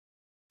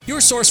Your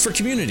source for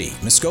community,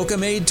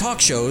 Muskoka-made talk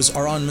shows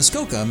are on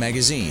Muskoka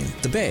Magazine,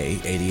 The Bay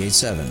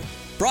 88.7.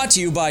 Brought to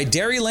you by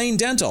Dairy Lane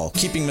Dental,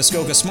 keeping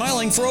Muskoka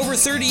smiling for over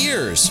 30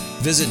 years.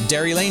 Visit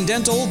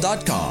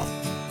DairyLaneDental.com.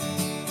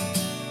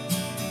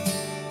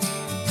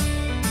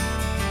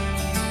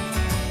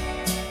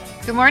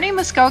 Good morning,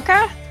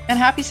 Muskoka, and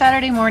happy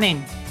Saturday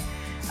morning.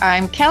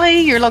 I'm Kelly,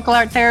 your local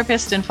art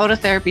therapist and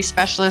phototherapy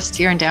specialist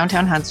here in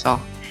downtown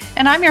Huntsville.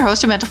 And I'm your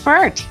host of Mental for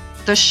Art,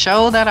 the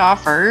show that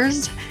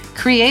offers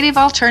creative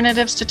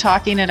alternatives to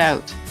talking it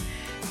out.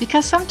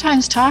 Because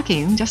sometimes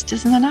talking just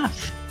isn't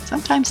enough.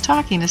 Sometimes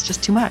talking is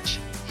just too much.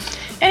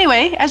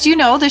 Anyway, as you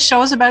know, this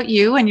show is about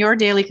you and your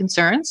daily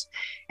concerns.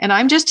 And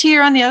I'm just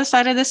here on the other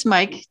side of this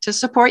mic to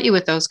support you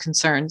with those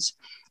concerns.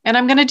 And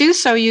I'm going to do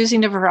so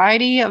using a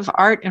variety of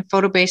art and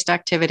photo-based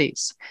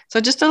activities.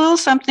 So just a little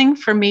something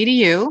from me to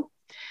you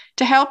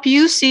to help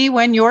you see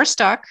when you're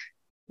stuck,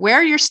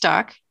 where you're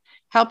stuck,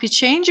 help you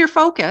change your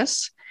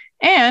focus,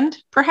 and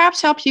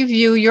perhaps help you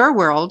view your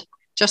world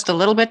just a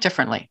little bit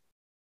differently.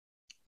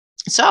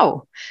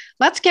 So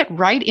let's get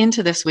right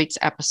into this week's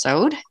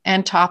episode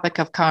and topic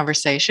of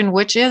conversation,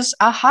 which is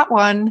a hot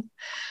one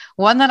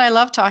that I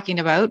love talking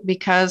about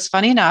because,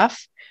 funny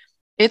enough,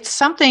 it's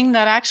something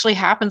that actually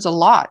happens a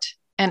lot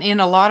and in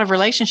a lot of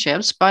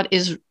relationships, but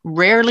is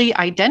rarely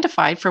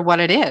identified for what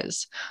it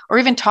is or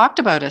even talked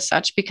about as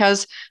such,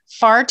 because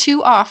far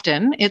too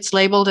often it's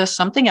labeled as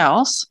something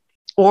else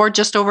or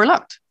just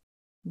overlooked.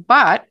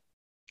 But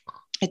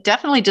it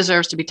definitely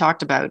deserves to be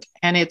talked about,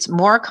 and it's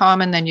more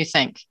common than you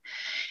think.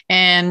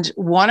 And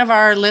one of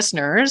our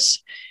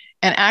listeners,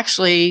 and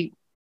actually,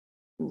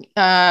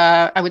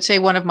 I would say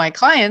one of my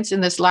clients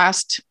in this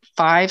last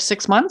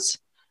 5-6 months,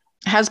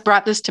 has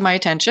brought this to my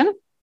attention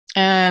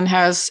and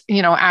has,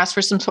 asked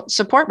for some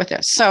support with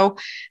this. So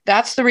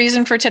that's the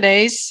reason for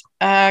today's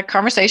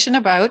conversation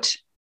about,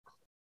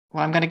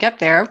 well, I'm going to get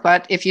there,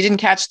 but if you didn't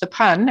catch the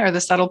pun or the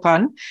subtle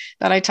pun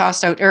that I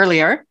tossed out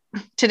earlier,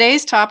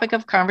 today's topic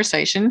of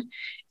conversation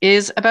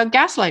is about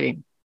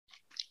gaslighting.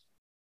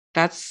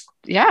 I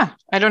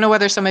don't know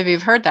whether some of you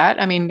have heard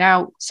that. I mean,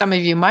 now some of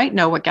you might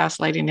know what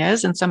gaslighting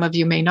is, and some of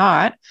you may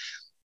not.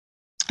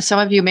 Some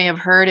of you may have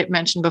heard it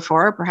mentioned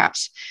before.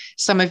 Perhaps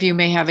some of you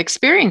may have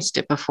experienced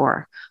it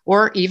before,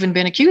 or even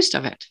been accused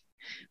of it.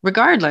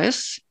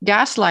 Regardless,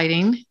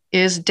 gaslighting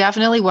is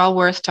definitely well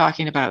worth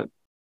talking about.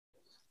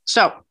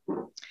 So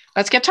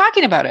let's get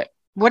talking about it.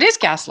 What is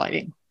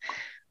gaslighting?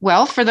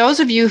 Well, for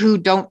those of you who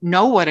don't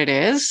know what it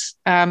is,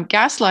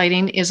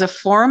 gaslighting is a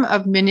form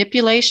of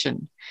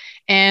manipulation,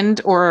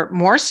 or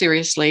more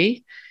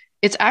seriously,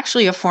 it's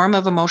actually a form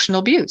of emotional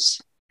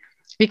abuse,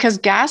 because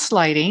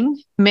gaslighting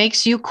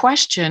makes you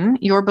question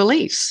your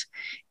beliefs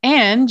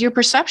and your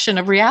perception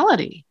of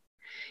reality.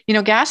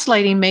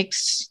 Gaslighting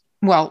makes,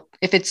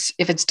 if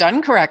it's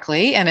done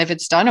correctly and if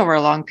it's done over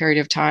a long period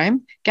of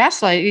time,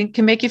 gaslighting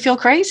can make you feel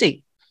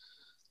crazy.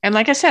 And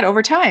like I said,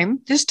 over time,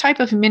 this type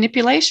of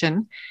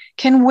manipulation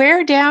can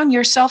wear down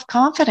your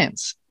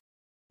self-confidence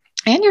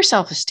and your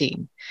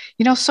self-esteem,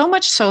 so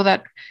much so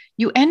that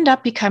you end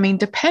up becoming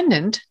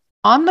dependent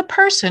on the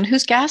person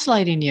who's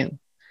gaslighting you.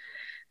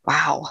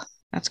 Wow,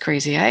 that's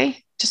crazy, eh?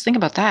 Just think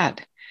about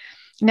that.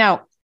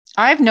 Now,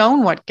 I've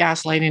known what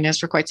gaslighting is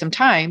for quite some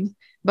time,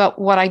 but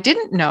what I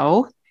didn't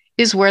know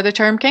is where the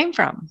term came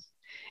from.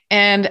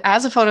 And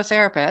as a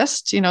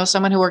phototherapist,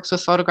 someone who works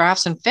with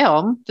photographs and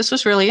film, this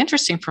was really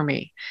interesting for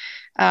me.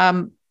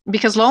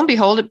 Because lo and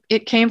behold,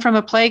 it came from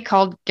a play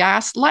called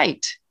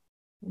Gaslight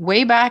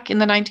way back in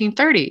the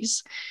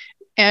 1930s,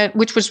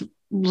 which was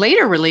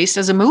later released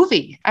as a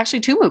movie, actually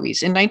 2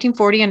 movies, in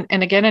 1940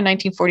 and again in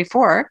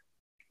 1944,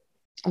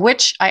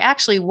 which I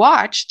actually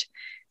watched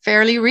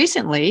fairly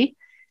recently.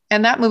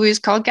 And that movie is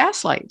called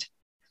Gaslight.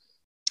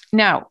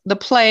 Now, the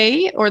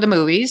play or the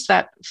movies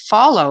that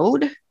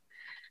followed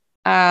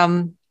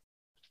the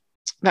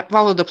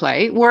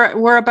play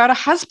were about a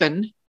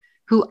husband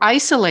who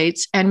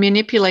isolates and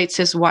manipulates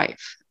his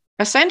wife,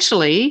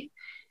 essentially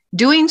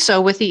doing so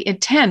with the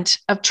intent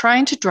of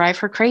trying to drive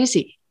her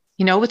crazy,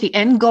 with the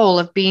end goal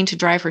of being to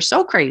drive her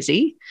so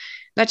crazy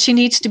that she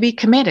needs to be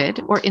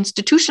committed or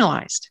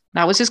institutionalized.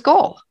 That was his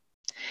goal.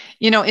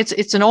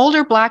 It's an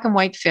older black and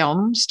white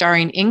film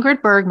starring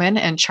Ingrid Bergman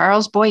and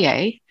Charles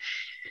Boyer,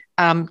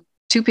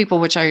 2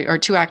 people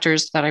two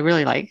actors that I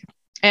really like.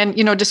 And,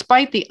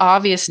 despite the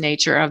obvious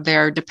nature of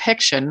their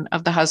depiction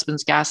of the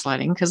husband's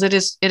gaslighting, because it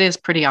is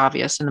pretty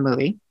obvious in the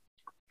movie,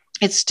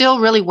 it's still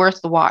really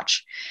worth the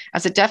watch,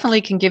 as it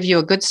definitely can give you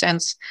a good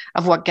sense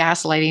of what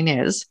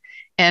gaslighting is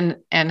and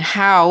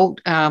how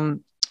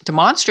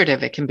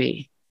demonstrative it can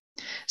be.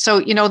 So,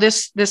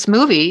 this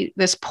movie,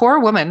 this poor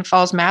woman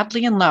falls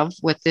madly in love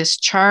with this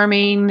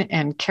charming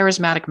and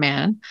charismatic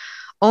man,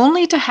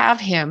 only to have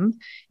him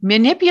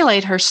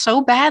manipulate her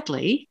so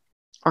badly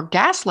or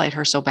gaslight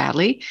her so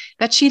badly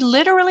that she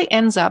literally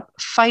ends up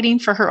fighting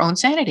for her own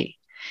sanity.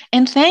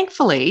 And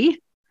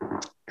thankfully,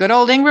 good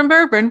old Ingrid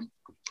Bergman,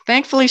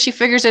 thankfully she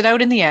figures it out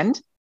in the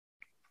end.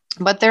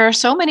 But there are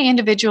so many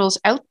individuals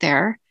out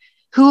there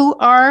who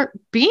are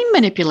being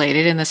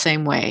manipulated in the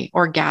same way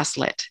or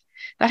gaslit.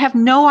 that have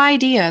no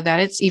idea that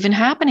it's even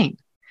happening.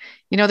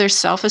 Their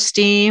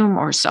self-esteem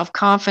or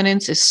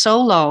self-confidence is so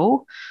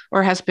low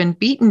or has been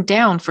beaten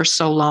down for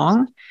so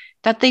long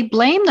that they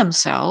blame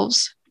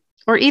themselves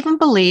or even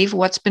believe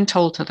what's been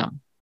told to them.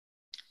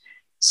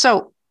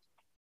 So,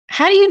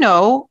 how do you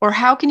know, or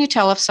how can you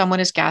tell if someone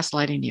is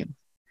gaslighting you?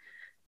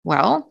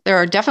 Well, there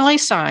are definitely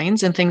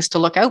signs and things to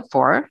look out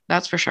for,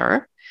 that's for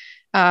sure.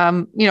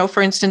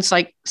 For instance,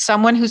 like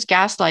someone who's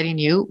gaslighting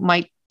you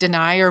might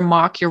deny or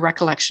mock your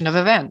recollection of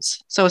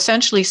events. So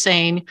essentially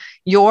saying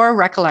your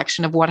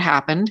recollection of what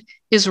happened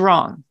is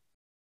wrong.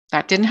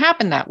 That didn't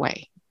happen that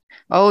way.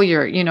 Oh,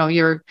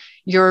 you're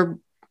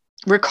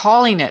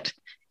recalling it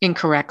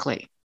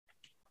incorrectly,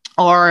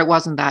 or it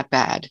wasn't that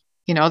bad.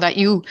 That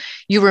you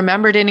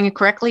remembered it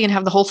incorrectly and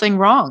have the whole thing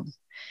wrong.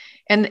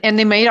 And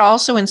they may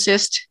also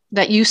insist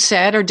that you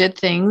said or did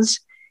things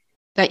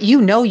that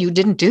you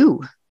didn't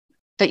do,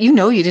 that you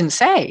didn't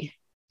say,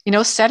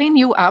 setting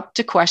you up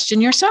to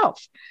question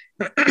yourself.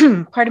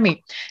 Pardon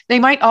me. They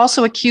might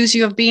also accuse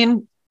you of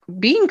being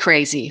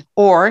crazy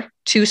or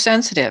too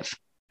sensitive.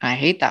 I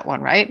hate that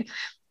one, right?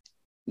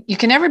 You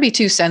can never be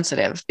too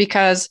sensitive,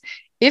 because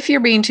if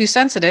you're being too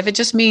sensitive, it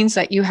just means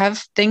that you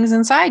have things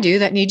inside you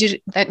that need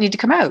to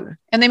come out.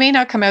 And they may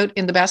not come out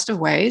in the best of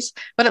ways,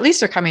 but at least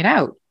they're coming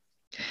out.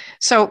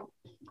 So,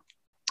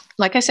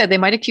 like I said, they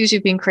might accuse you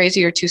of being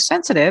crazy or too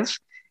sensitive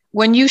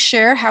when you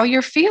share how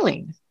you're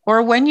feeling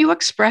or when you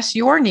express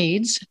your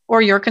needs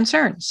or your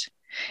concerns.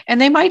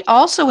 And they might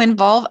also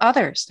involve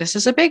others. This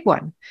is a big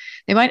one.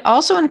 They might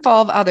also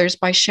involve others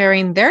by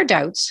sharing their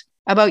doubts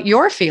about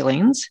your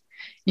feelings,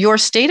 your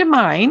state of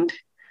mind,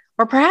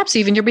 or perhaps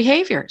even your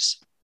behaviors.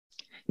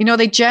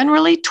 They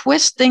generally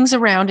twist things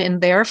around in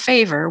their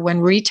favor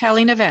when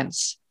retelling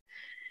events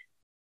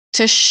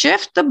to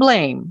shift the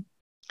blame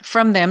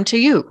from them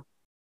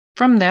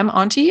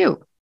onto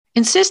you,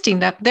 insisting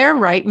that they're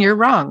right and you're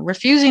wrong,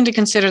 refusing to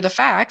consider the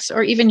facts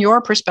or even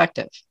your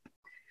perspective.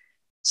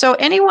 So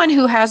anyone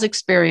who has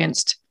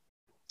experienced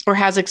of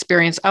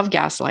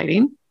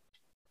gaslighting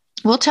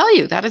will tell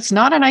you that it's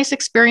not a nice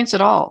experience at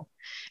all,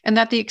 and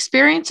that the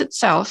experience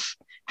itself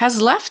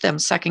has left them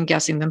second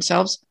guessing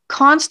themselves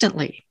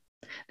constantly,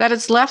 that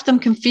it's left them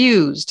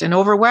confused and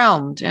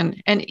overwhelmed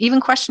and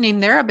even questioning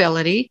their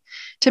ability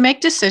to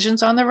make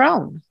decisions on their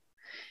own.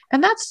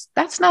 And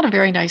that's not a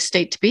very nice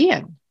state to be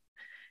in.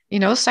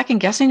 Second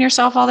guessing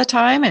yourself all the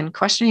time and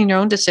questioning your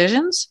own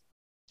decisions.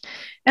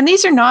 And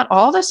these are not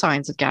all the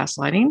signs of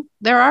gaslighting.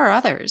 There are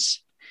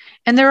others.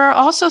 And there are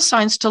also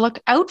signs to look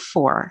out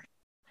for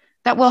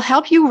that will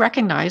help you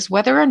recognize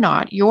whether or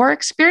not you're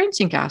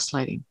experiencing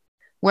gaslighting,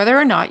 whether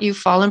or not you've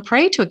fallen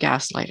prey to a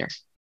gaslighter,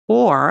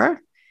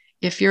 or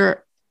if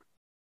you're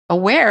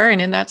aware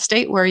and in that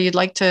state where you'd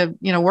like to,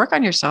 work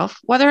on yourself,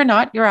 whether or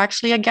not you're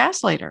actually a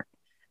gaslighter.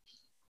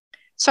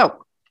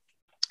 So,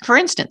 for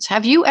instance,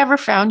 have you ever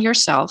found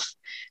yourself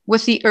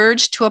with the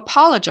urge to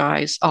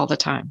apologize all the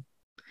time?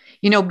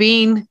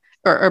 Being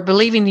or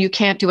believing you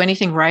can't do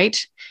anything right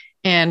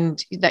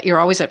and that you're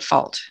always at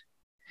fault.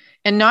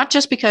 And not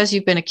just because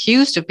you've been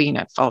accused of being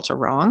at fault or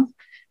wrong,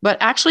 but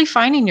actually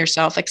finding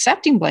yourself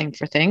accepting blame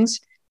for things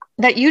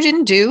that you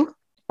didn't do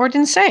or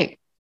didn't say.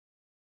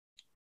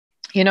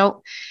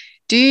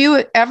 Do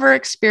you ever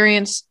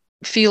experience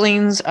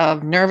feelings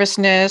of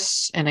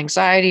nervousness and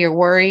anxiety or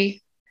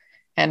worry,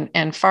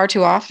 and far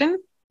too often?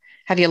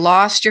 Have you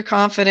lost your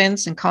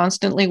confidence and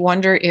constantly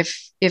wonder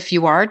if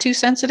you are too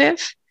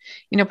sensitive?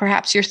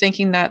 Perhaps you're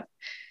thinking that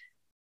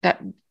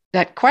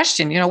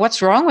question,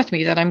 what's wrong with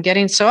me that I'm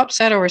getting so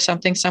upset over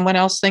something someone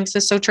else thinks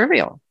is so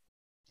trivial?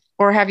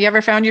 Or have you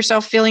ever found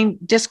yourself feeling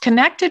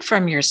disconnected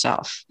from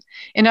yourself?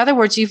 In other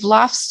words, you've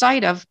lost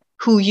sight of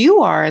who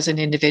you are as an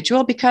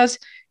individual because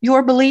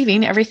you're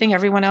believing everything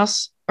everyone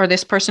else or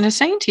this person is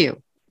saying to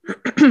you.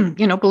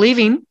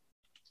 Believing,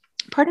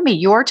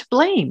 you're to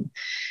blame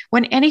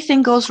when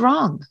anything goes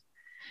wrong.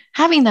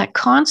 Having that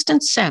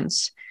constant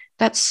sense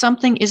that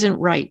something isn't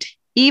right,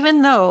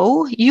 even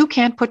though you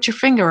can't put your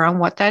finger on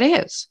what that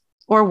is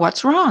or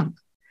what's wrong.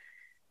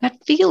 That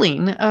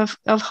feeling of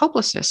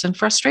hopelessness and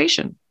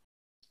frustration.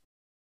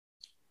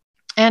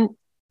 And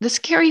the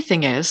scary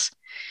thing is,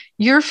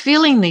 you're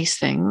feeling these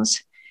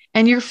things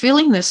and you're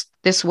feeling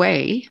this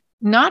way,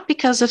 not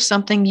because of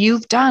something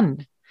you've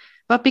done,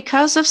 but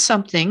because of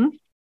something,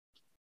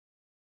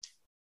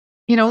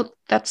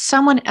 that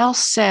someone else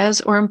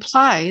says or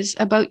implies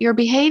about your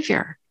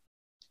behavior.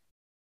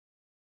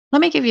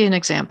 Let me give you an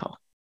example.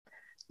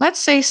 Let's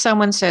say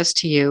someone says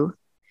to you,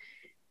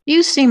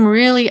 "You seem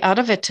really out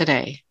of it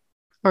today,"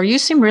 or "You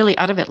seem really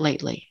out of it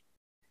lately.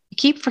 You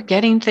keep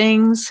forgetting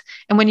things.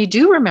 And when you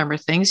do remember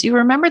things, you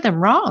remember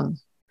them wrong.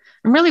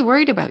 I'm really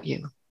worried about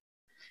you."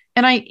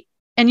 And I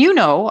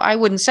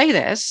wouldn't say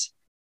this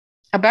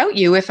about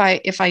you if I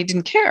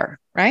didn't care,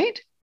 right?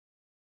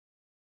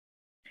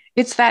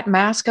 It's that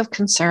mask of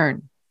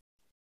concern.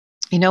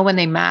 When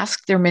they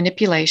mask their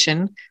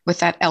manipulation with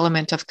that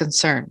element of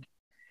concern.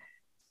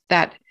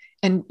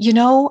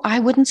 I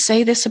wouldn't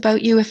say this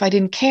about you if I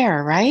didn't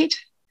care, right?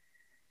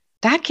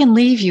 That can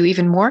leave you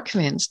even more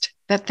convinced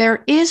that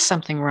there is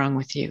something wrong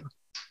with you.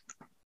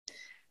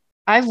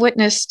 I've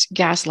witnessed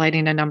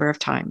gaslighting a number of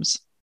times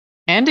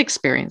and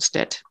experienced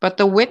it, but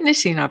the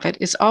witnessing of it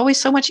is always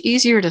so much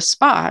easier to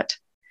spot,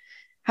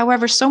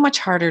 however, so much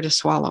harder to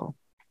swallow.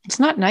 It's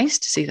not nice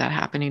to see that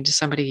happening to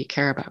somebody you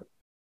care about.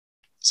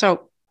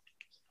 So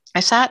I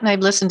sat and I've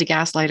listened to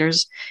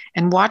gaslighters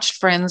and watched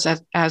friends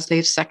as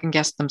they've second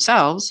guessed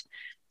themselves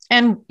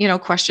and,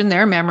 question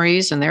their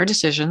memories and their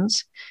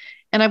decisions.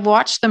 And I've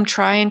watched them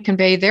try and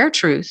convey their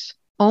truth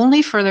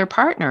only for their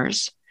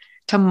partners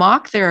to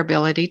mock their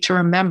ability to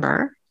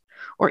remember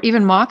or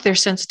even mock their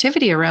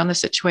sensitivity around the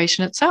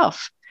situation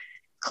itself,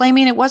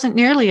 claiming it wasn't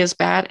nearly as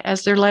bad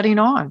as they're letting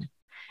on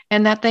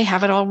and that they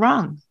have it all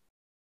wrong.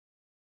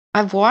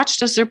 I've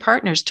watched as their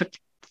partners took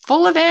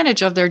full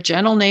advantage of their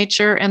gentle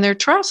nature and their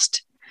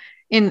trust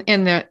in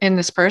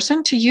this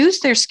person to use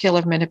their skill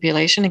of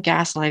manipulation and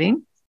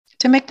gaslighting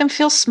to make them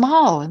feel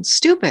small and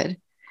stupid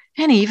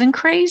and even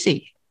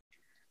crazy.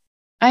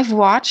 I've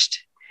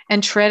watched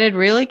and treaded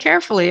really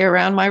carefully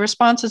around my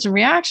responses and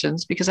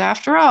reactions because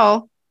after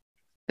all,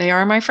 they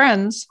are my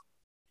friends.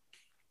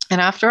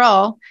 And after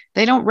all,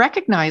 they don't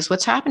recognize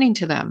what's happening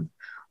to them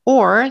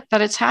or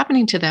that it's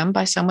happening to them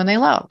by someone they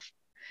love.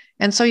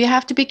 And so you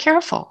have to be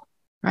careful,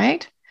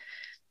 right?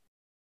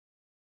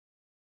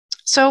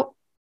 So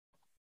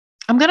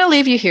I'm going to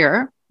leave you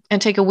here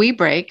and take a wee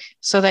break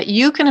so that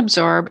you can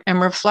absorb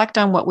and reflect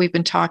on what we've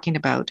been talking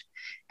about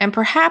and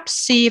perhaps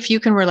see if you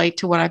can relate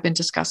to what I've been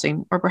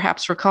discussing or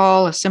perhaps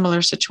recall a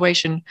similar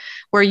situation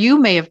where you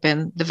may have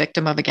been the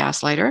victim of a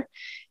gaslighter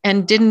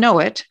and didn't know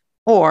it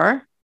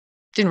or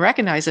didn't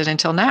recognize it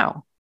until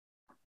now.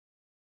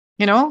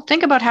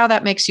 Think about how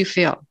that makes you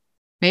feel.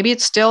 Maybe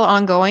it's still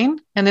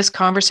ongoing and this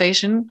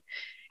conversation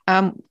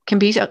can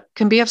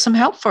be of some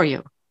help for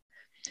you.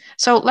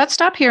 So let's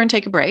stop here and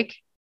take a break.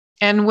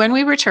 And when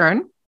we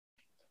return,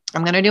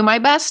 I'm going to do my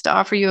best to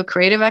offer you a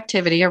creative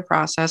activity or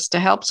process to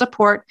help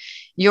support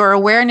your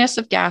awareness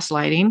of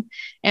gaslighting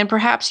and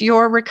perhaps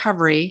your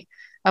recovery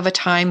of a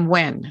time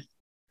when.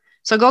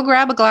 So go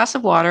grab a glass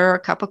of water or a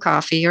cup of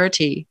coffee or a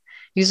tea,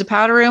 use a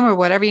powder room or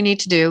whatever you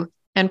need to do,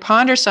 and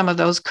ponder some of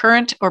those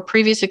current or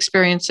previous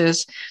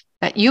experiences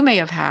that you may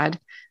have had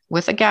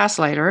with a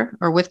gaslighter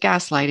or with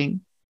gaslighting.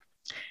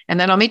 And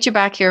then I'll meet you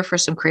back here for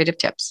some creative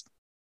tips.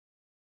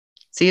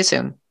 See you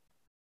soon.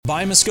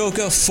 By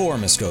Muskoka for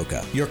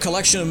Muskoka, your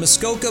collection of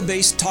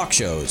Muskoka-based talk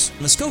shows.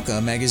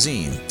 Muskoka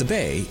Magazine, The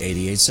Bay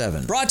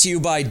 88.7. Brought to you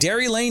by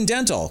Dairy Lane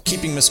Dental,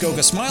 keeping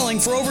Muskoka smiling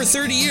for over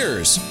 30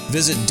 years.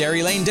 Visit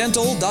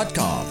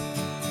DairyLaneDental.com.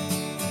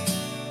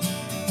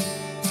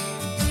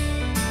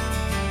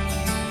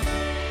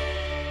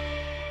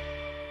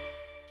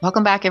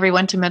 Welcome back,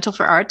 everyone, to Mental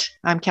for Art.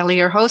 I'm Kelly,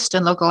 your host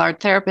and local art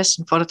therapist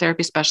and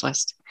phototherapy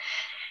specialist.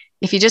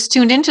 If you just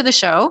tuned into the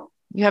show,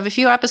 you have a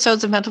few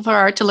episodes of Mental for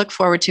Art to look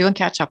forward to and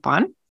catch up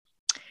on.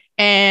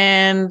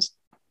 And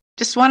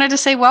just wanted to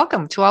say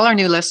welcome to all our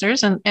new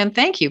listeners and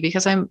thank you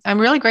because I'm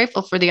really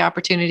grateful for the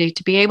opportunity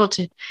to be able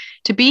to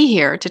be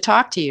here to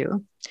talk to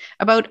you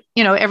about,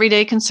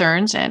 everyday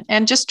concerns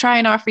and just try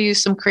and offer you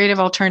some creative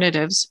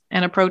alternatives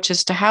and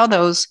approaches to how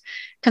those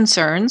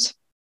concerns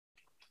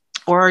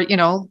or,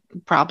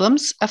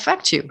 problems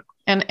affect you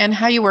and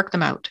how you work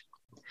them out.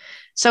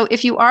 So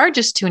if you are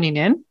just tuning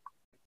in,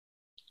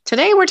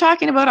 today we're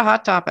talking about a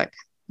hot topic.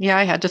 Yeah,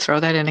 I had to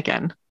throw that in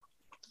again.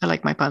 I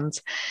like my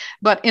puns.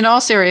 But in all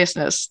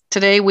seriousness,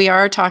 today we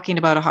are talking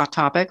about a hot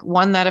topic,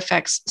 one that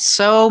affects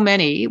so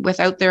many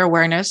without their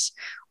awareness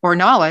or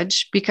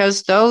knowledge,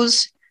 because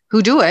those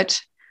who do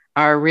it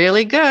are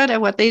really good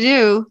at what they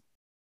do.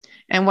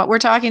 And what we're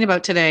talking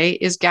about today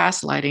is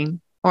gaslighting,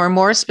 or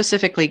more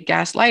specifically,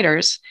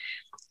 gaslighters,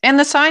 and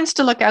the signs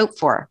to look out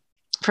for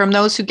from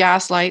those who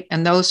gaslight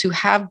and those who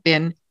have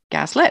been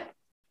gaslit.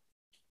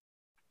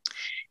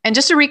 And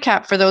just to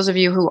recap for those of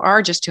you who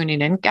are just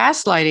tuning in,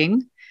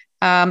 gaslighting,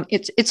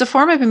 it's a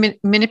form of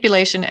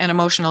manipulation and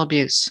emotional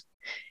abuse,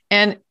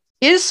 and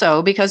is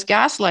so because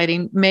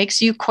gaslighting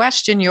makes you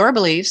question your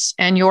beliefs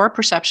and your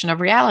perception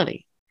of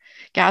reality.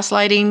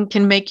 Gaslighting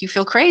can make you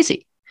feel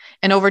crazy.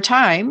 And over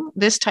time,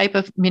 this type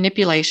of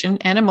manipulation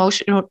and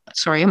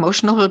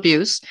emotional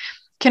abuse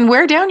can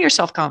wear down your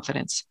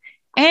self-confidence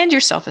and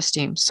your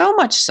self-esteem, so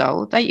much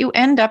so that you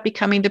end up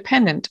becoming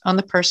dependent on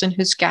the person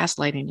who's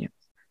gaslighting you.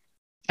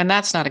 And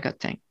that's not a good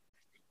thing.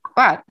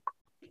 But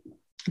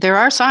there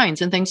are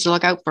signs and things to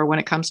look out for when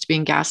it comes to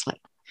being gaslit.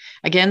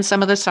 Again,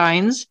 some of the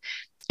signs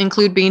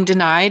include being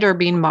denied or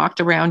being mocked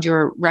around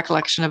your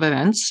recollection of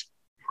events,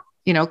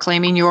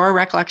 claiming your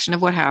recollection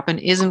of what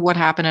happened isn't what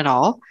happened at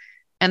all,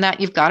 and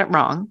that you've got it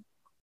wrong.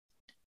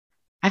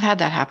 I've had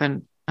that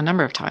happen a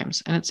number of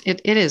times, and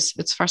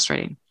it's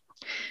frustrating.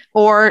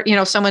 Or,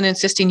 someone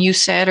insisting you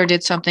said or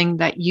did something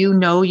that you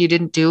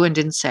didn't do and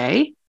didn't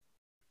say.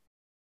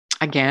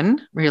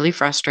 Again, really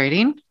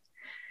frustrating.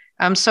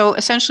 So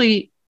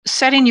essentially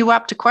setting you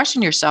up to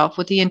question yourself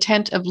with the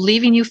intent of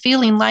leaving you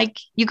feeling like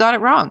you got it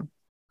wrong,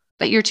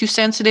 that you're too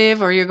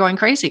sensitive or you're going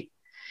crazy.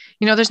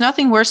 There's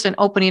nothing worse than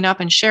opening up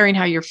and sharing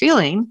how you're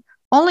feeling,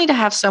 only to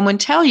have someone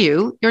tell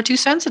you you're too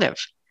sensitive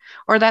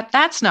or that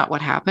that's not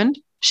what happened,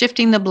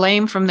 shifting the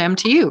blame from them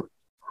to you,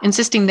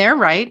 insisting they're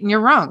right and you're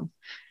wrong,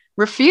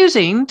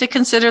 refusing to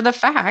consider the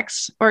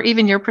facts or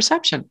even your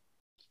perception.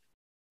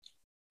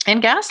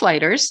 And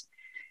gaslighters,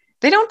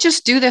 they don't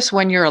just do this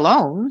when you're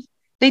alone.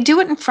 They do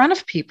it in front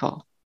of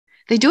people.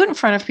 They do it in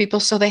front of people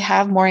so they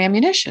have more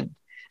ammunition,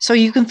 so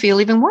you can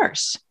feel even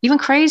worse, even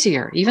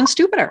crazier, even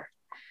stupider.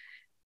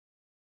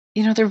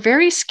 They're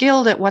very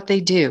skilled at what they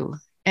do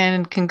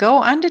and can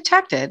go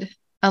undetected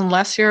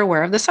unless you're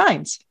aware of the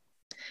signs.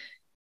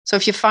 So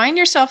if you find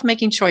yourself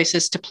making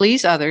choices to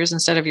please others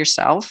instead of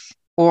yourself,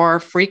 or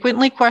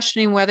frequently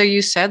questioning whether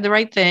you said the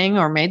right thing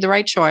or made the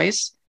right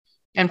choice,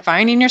 and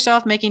finding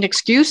yourself making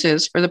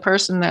excuses for the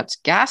person that's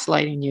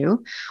gaslighting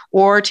you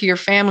or to your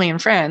family and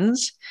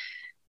friends,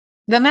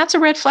 then that's a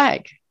red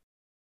flag.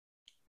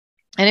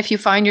 And if you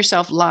find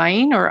yourself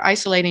lying or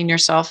isolating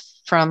yourself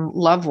from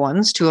loved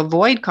ones to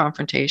avoid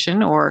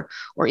confrontation, or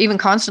even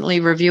constantly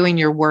reviewing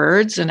your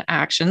words and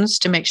actions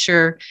to make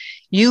sure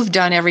you've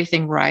done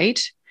everything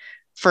right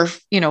for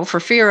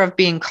fear of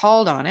being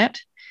called on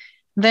it,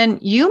 then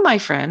you, my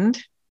friend,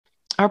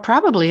 are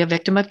probably a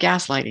victim of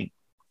gaslighting.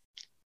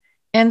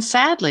 And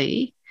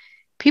sadly,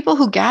 people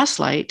who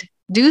gaslight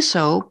do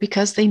so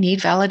because they need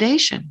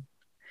validation.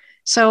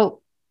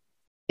 So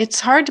it's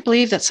hard to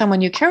believe that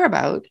someone you care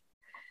about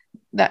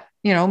that,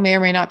 may or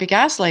may not be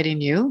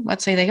gaslighting you,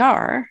 let's say they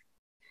are,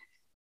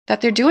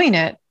 that they're doing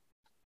it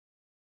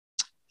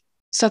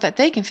so that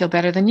they can feel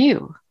better than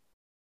you.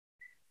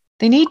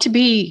 They need to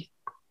be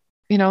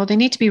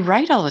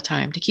right all the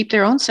time to keep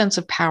their own sense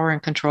of power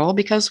and control,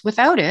 because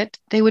without it,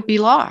 they would be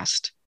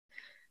lost.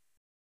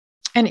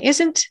 And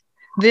isn't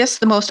this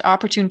the most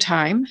opportune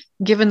time,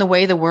 given the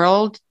way the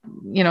world,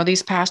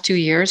 these past 2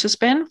 years has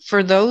been,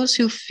 for those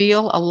who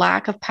feel a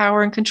lack of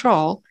power and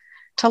control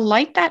to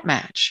light that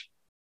match?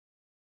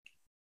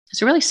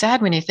 It's really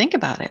sad when you think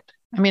about it.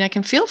 I mean, I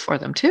can feel for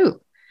them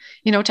too,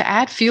 to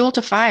add fuel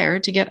to fire,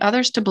 to get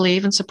others to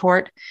believe and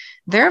support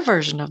their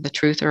version of the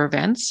truth or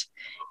events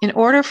in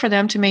order for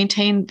them to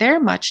maintain their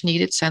much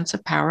needed sense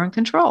of power and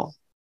control,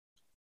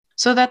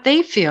 so that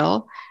they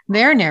feel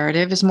their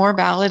narrative is more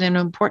valid and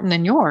important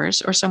than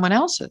yours or someone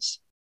else's,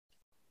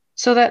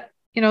 so that,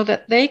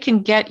 that they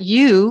can get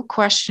you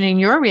questioning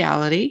your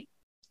reality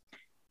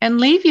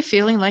and leave you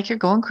feeling like you're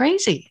going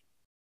crazy.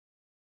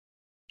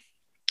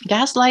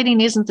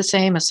 Gaslighting isn't the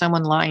same as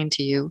someone lying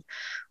to you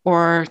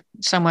or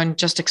someone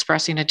just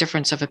expressing a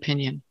difference of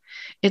opinion.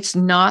 It's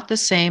not the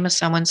same as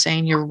someone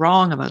saying you're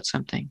wrong about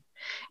something.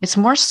 It's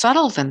more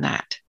subtle than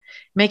that,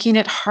 making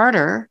it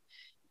harder,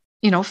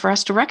 for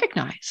us to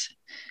recognize.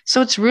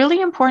 So it's really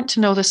important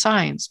to know the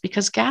signs,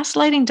 because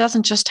gaslighting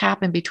doesn't just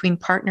happen between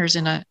partners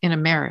in a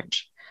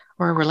marriage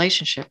or a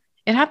relationship.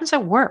 It happens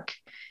at work.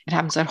 It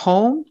happens at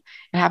home.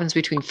 It happens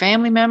between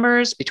family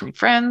members, between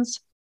friends.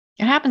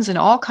 It happens in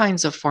all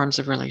kinds of forms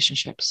of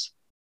relationships.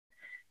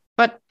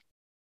 But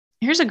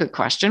here's a good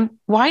question.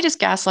 Why does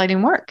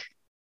gaslighting work?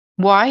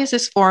 Why is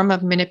this form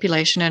of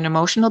manipulation and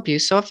emotional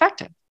abuse so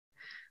effective?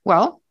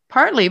 Well,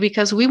 partly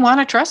because we want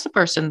to trust the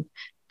person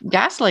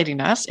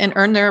gaslighting us and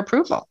earn their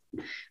approval.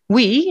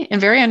 We,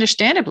 and very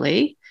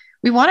understandably,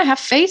 we want to have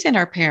faith in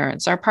our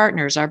parents, our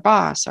partners, our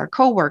boss, our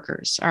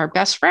coworkers, our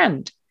best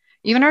friend,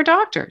 even our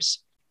doctors.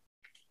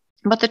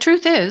 But the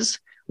truth is,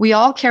 we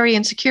all carry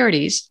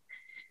insecurities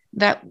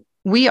that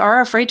we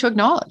are afraid to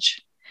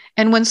acknowledge.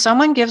 And when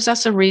someone gives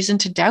us a reason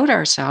to doubt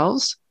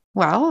ourselves,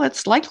 well,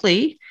 it's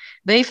likely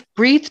they've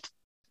breathed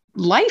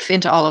life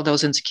into all of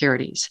those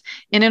insecurities.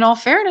 And in all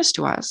fairness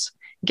to us,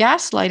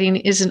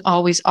 gaslighting isn't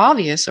always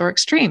obvious or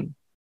extreme.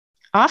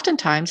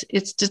 Oftentimes,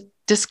 it's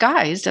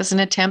disguised as an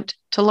attempt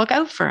to look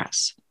out for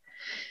us.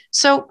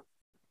 So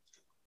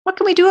what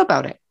can we do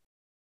about it?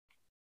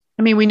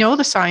 I mean, we know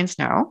the signs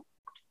now,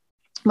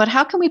 but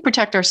how can we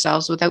protect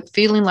ourselves without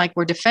feeling like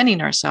we're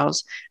defending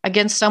ourselves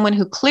against someone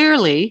who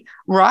clearly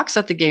rocks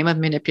at the game of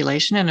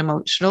manipulation and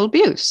emotional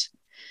abuse?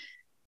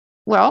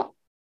 Well,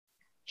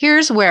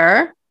 here's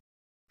where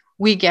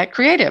we get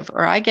creative,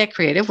 or I get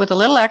creative with a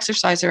little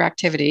exercise or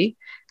activity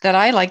that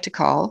I like to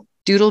call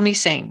Doodle Me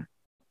Sane.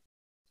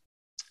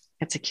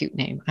 It's a cute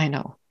name, I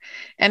know.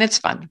 And it's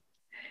fun.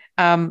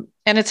 And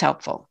it's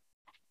helpful.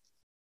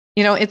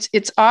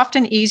 It's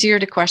often easier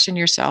to question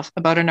yourself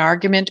about an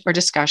argument or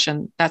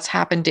discussion that's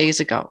happened days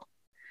ago.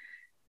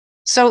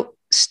 So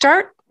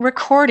start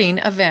recording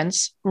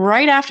events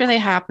right after they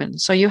happen,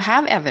 so you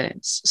have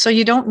evidence, so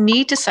you don't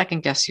need to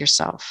second guess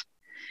yourself.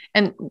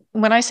 And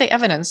when I say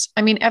evidence,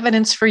 I mean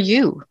evidence for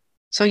you,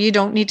 so you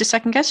don't need to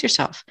second guess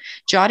yourself.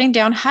 Jotting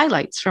down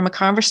highlights from a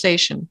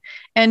conversation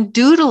and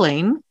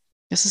doodling.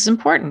 This is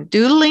important,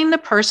 doodling the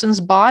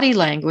person's body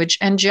language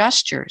and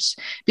gestures,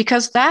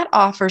 because that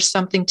offers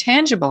something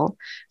tangible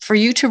for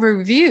you to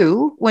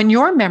review when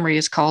your memory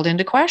is called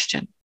into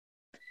question,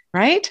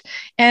 right?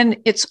 And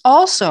it's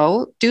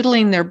also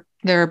doodling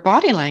their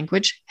body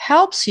language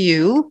helps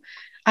you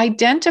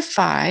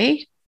identify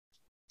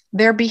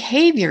their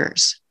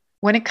behaviors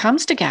when it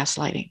comes to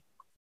gaslighting.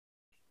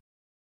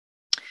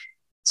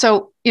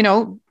 So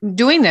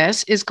doing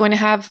this is going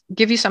to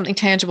give you something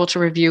tangible to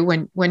review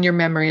when your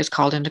memory is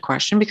called into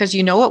question, because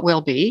you know it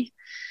will be.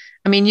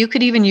 I mean, you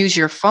could even use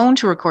your phone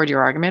to record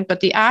your argument, but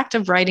the act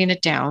of writing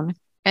it down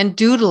and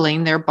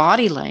doodling their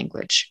body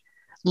language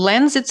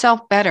lends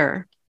itself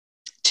better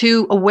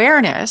to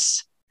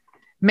awareness,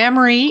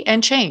 memory,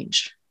 and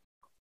change.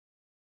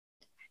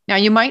 Now,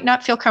 you might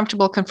not feel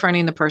comfortable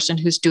confronting the person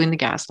who's doing the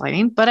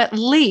gaslighting, but at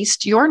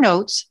least your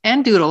notes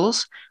and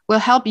doodles will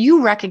help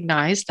you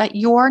recognize that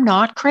you're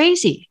not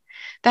crazy,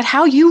 that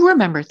how you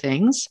remember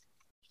things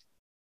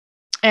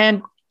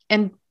and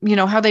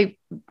how they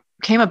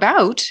came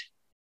about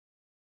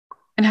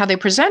and how they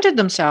presented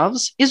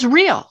themselves is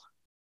real.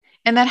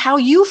 And that how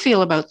you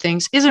feel about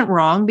things isn't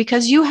wrong,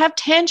 because you have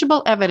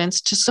tangible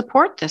evidence to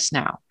support this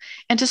now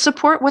and to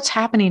support what's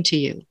happening to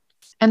you.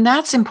 And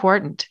that's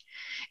important.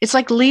 It's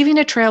like leaving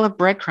a trail of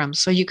breadcrumbs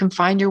so you can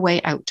find your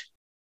way out.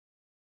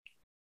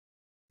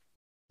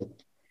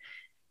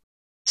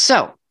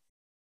 So,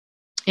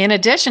 in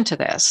addition to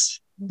this,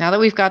 now that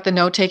we've got the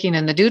note-taking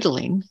and the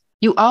doodling,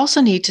 you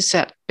also need to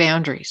set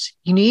boundaries.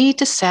 You need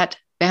to set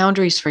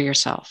boundaries for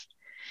yourself,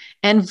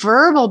 and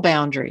verbal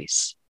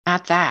boundaries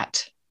at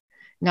that.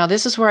 Now,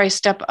 this is where I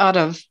step out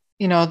of,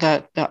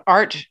 the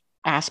art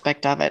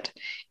aspect of it,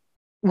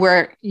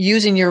 where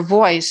using your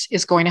voice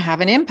is going to have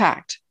an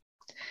impact.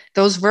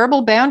 Those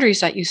verbal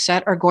boundaries that you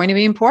set are going to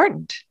be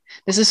important.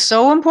 This is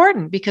so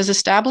important because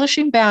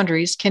establishing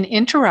boundaries can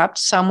interrupt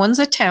someone's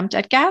attempt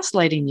at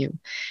gaslighting you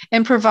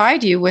and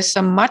provide you with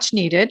some much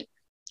needed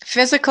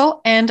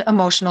physical and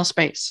emotional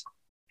space.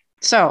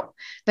 So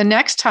the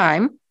next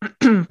time,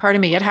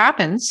 it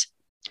happens,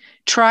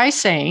 try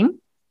saying,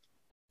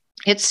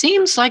 "It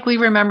seems like we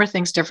remember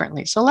things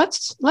differently. So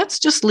let's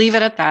just leave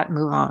it at that and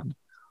move on."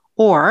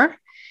 Or,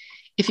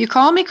 "If you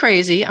call me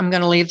crazy, I'm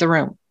going to leave the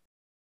room."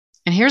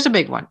 And here's a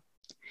big one.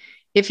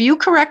 "If you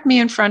correct me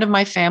in front of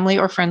my family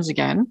or friends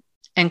again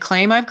and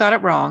claim I've got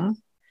it wrong,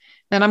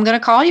 then I'm going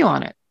to call you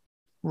on it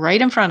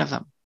right in front of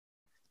them."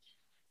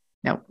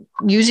 Now,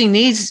 using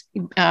these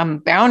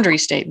boundary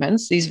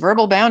statements, these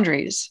verbal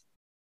boundaries,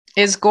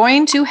 is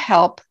going to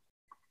help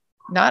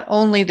not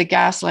only the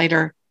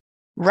gaslighter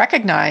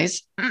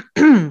recognize,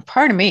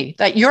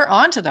 that you're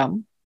onto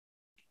them,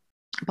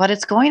 but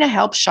it's going to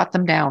help shut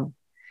them down.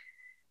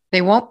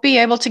 They won't be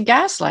able to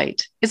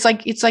gaslight. It's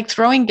like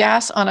throwing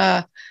gas on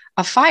a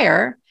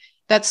fire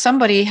that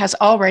somebody has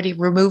already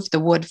removed the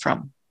wood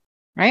from,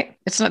 right?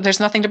 There's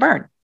nothing to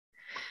burn.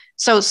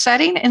 So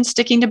setting and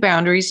sticking to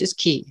boundaries is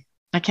key.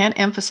 I can't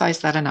emphasize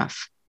that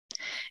enough.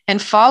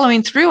 And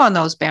following through on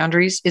those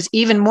boundaries is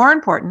even more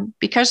important,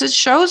 because it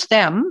shows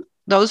them,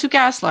 those who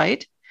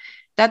gaslight,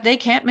 that they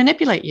can't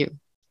manipulate you,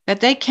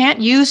 that they can't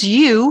use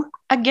you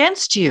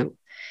against you,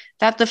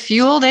 that the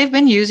fuel they've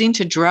been using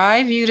to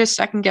drive you to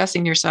second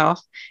guessing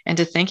yourself and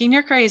to thinking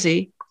you're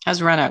crazy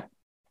has run out.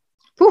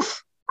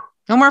 Poof,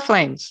 no more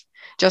flames,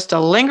 just a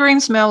lingering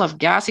smell of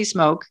gassy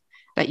smoke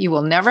that you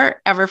will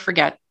never, ever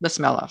forget the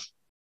smell of.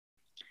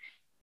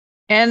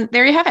 And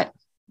there you have it.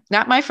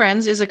 That, my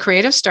friends, is a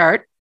creative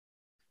start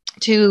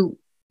to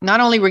not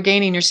only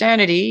regaining your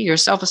sanity, your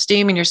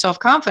self-esteem, and your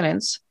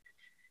self-confidence,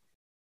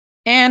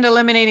 and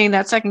eliminating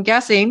that second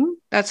guessing,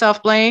 that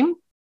self-blame,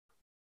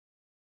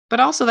 but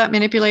also that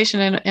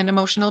manipulation and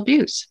emotional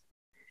abuse.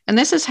 And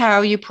this is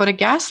how you put a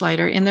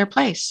gaslighter in their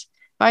place,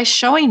 by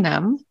showing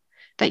them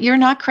that you're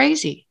not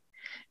crazy,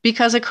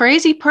 because a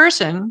crazy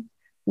person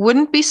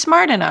wouldn't be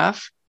smart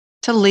enough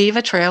to leave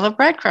a trail of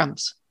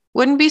breadcrumbs,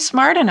 wouldn't be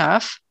smart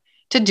enough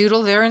to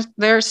doodle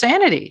their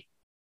sanity.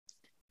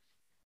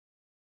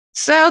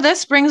 So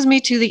this brings me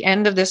to the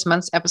end of this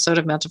month's episode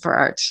of Mental for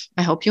Art.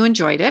 I hope you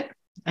enjoyed it.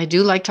 I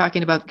do like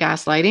talking about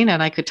gaslighting,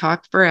 and I could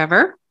talk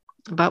forever,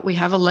 but we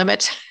have a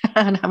limit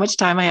on how much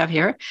time I have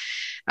here.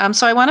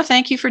 So I want to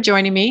thank you for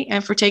joining me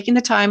and for taking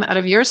the time out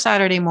of your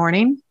Saturday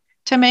morning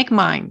to make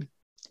mine.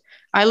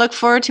 I look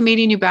forward to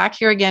meeting you back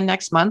here again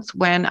next month,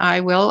 when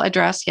I will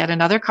address yet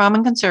another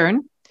common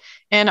concern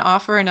and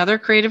offer another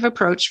creative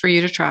approach for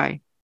you to try.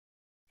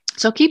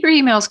 So keep your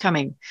emails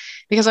coming,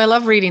 because I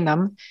love reading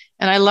them,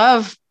 and I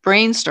love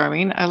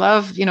brainstorming. I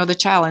love, the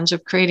challenge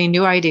of creating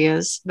new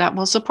ideas that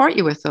will support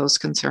you with those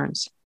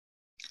concerns.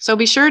 So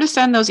be sure to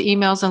send those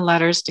emails and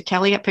letters to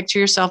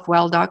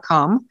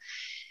kelly@pictureyourselfwell.com,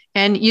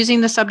 and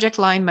using the subject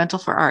line Mental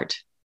for Art.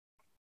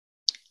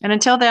 And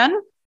until then,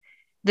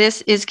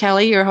 this is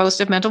Kelly, your host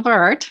of Mental for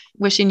Art,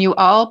 wishing you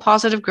all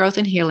positive growth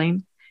and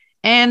healing,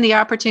 and the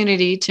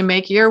opportunity to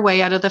make your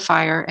way out of the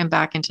fire and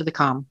back into the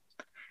calm.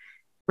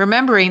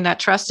 Remembering that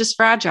trust is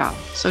fragile,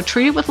 so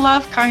treat it with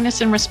love,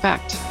 kindness, and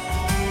respect.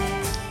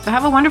 So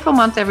have a wonderful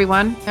month,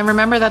 everyone. And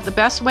remember that the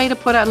best way to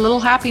put a little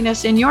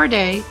happiness in your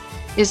day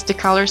is to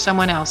color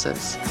someone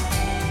else's.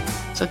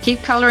 So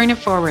keep coloring it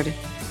forward,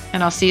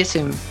 and I'll see you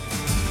soon.